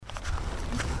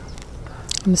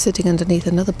I'm sitting underneath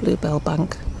another bluebell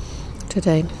bank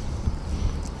today.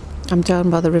 I'm down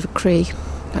by the River Cree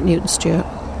at Newton Stewart,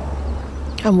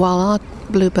 and while our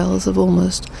bluebells have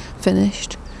almost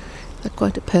finished, they're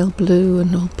quite a pale blue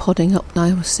and all podding up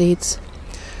now with seeds,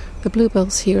 the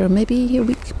bluebells here are maybe a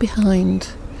week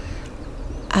behind,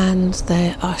 and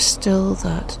they are still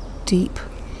that deep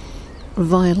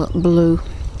violet blue.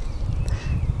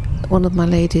 One of my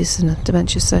ladies in a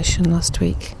dementia session last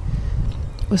week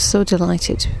was so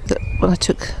delighted that when I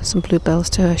took some bluebells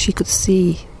to her, she could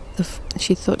see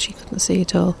she thought she couldn't see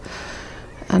at all,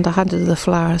 and I handed her the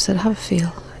flower. I said, have a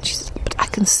feel, and she said, but I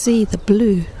can see the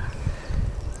blue.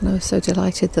 And I was so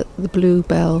delighted that the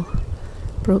bluebell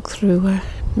broke through where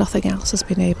nothing else has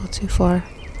been able to for her,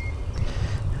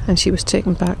 and she was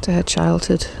taken back to her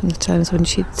childhood and the times when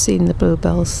she'd seen the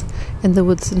bluebells in the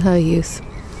woods in her youth.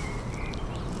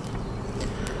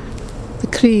 The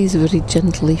Cree is very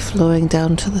gently flowing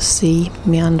down to the sea,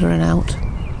 meandering out.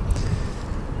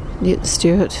 Newton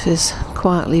Stewart is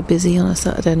quietly busy on a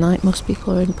Saturday night. Most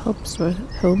people are in pubs or at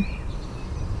home.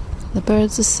 The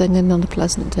birds are singing on a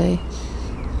pleasant day.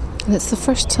 And it's the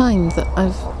first time that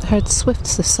I've heard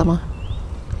swifts this summer.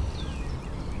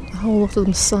 A whole lot of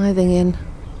them scything in,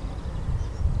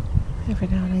 every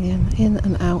now and again, in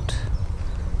and out.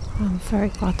 I'm very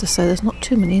glad to say there's not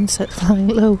too many insects flying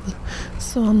low,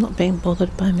 so I'm not being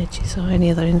bothered by midges or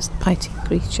any other biting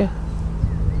creature.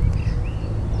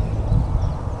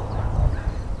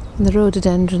 And the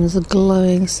rhododendrons are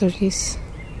glowing cerise,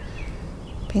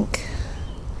 pink,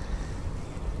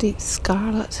 deep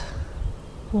scarlet,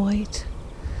 white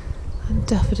and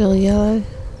daffodil yellow,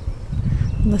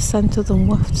 and the scent of them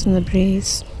wafts in the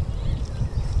breeze.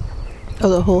 Oh,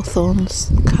 the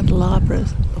hawthorns,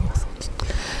 candelabras,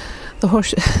 the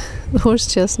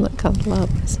horse chestnut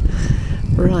candelabras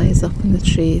rise up in the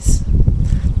trees.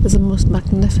 There's a most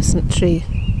magnificent tree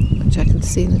which I can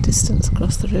see in the distance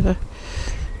across the river.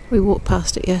 We walked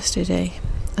past it yesterday,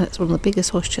 and it's one of the biggest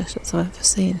horse chestnuts I've ever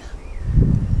seen.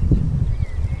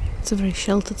 It's a very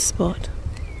sheltered spot.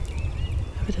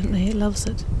 Evidently it loves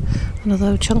it, and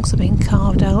although chunks are being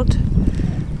carved out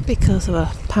because of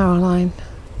a power line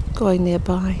going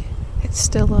nearby, it's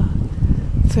still a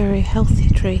very healthy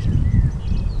tree.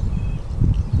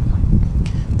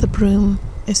 The broom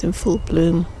is in full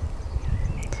bloom.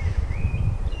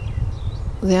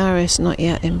 The iris not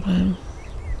yet in bloom.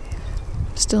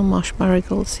 Still marsh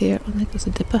marigolds here. I think there's a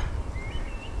dipper.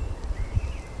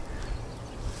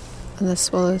 And the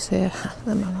swallows here,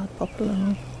 the mallard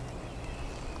poplar.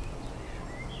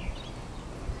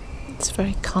 It's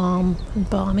very calm and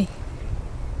balmy.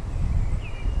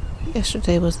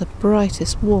 Yesterday was the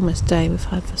brightest, warmest day we've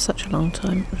had for such a long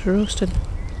time. It was roasting.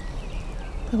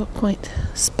 I got quite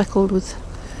speckled with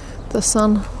the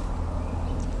sun.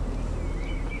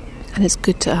 And it's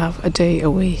good to have a day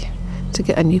away to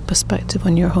get a new perspective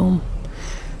when you're home.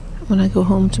 When I go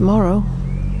home tomorrow,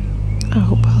 I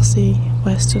hope I'll see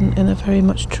Weston in a very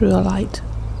much truer light.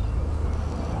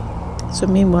 So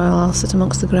meanwhile I'll sit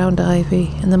amongst the ground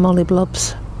ivy and the molly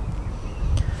blobs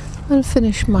and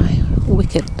finish my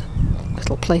wicked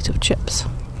little plate of chips,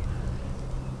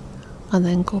 and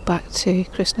then go back to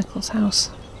Chris Nichols' house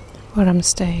where I'm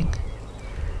staying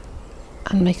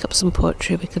and make up some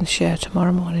poetry we can share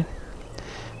tomorrow morning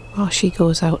while she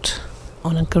goes out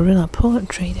on a guerrilla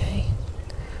poetry day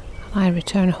and I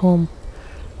return home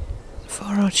for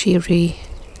our cheery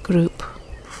group,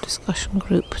 discussion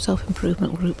group,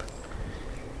 self-improvement group,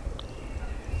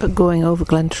 but going over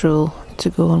Glentrool to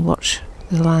go and watch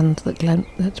the land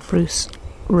that Bruce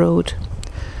rode,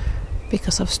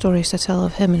 because I've stories to tell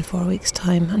of him in 4 weeks'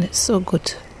 time, and it's so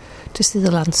good to see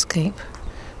the landscape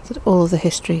that all of the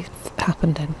history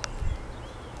happened in.